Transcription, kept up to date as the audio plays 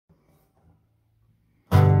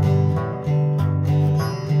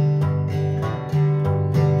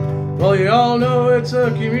we all know it's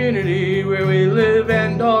a community where we live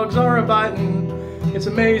and dogs are a-biting. It's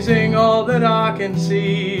amazing all that I can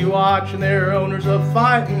see watching their owners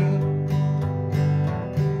a-fighting.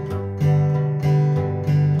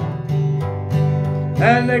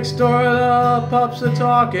 And next door the pups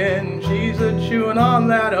a-talking, she's a-chewing on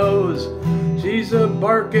that hose. She's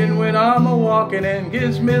a-barking when I'm a-walking and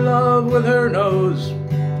gives me love with her nose.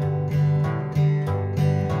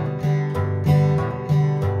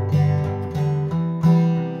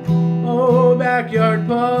 Oh, backyard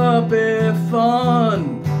puppy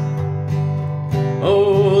fun.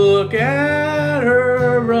 Oh, look at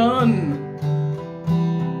her run.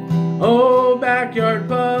 Oh, backyard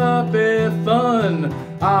puppy fun.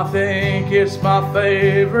 I think it's my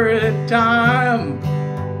favorite time.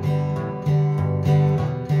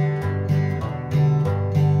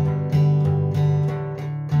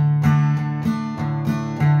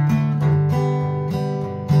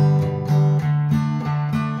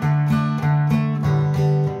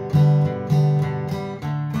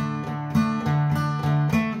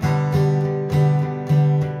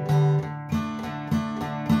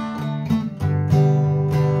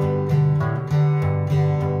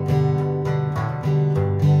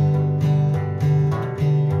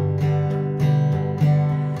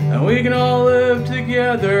 And we can all live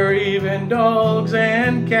together, even dogs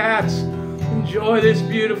and cats. Enjoy this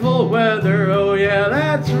beautiful weather, oh yeah,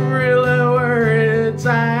 that's really where it's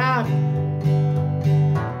at.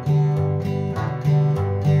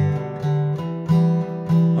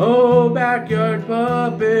 Oh, backyard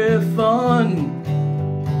puppy fun.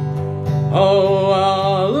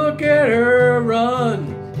 Oh, look at her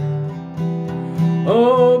run.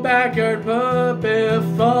 Oh, backyard puppy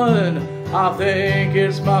fun. I think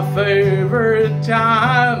it's my favorite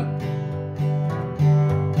time.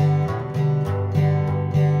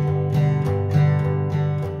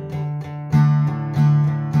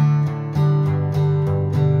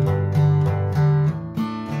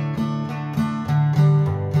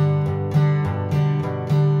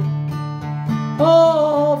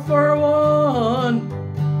 All for one,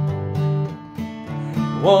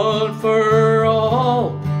 one for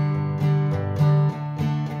all.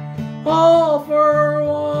 All for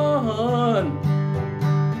one,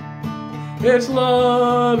 it's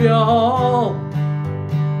love y'all.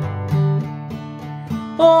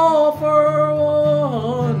 All for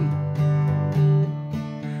one,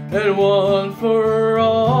 and one for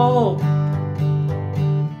all.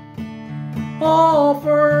 All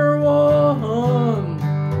for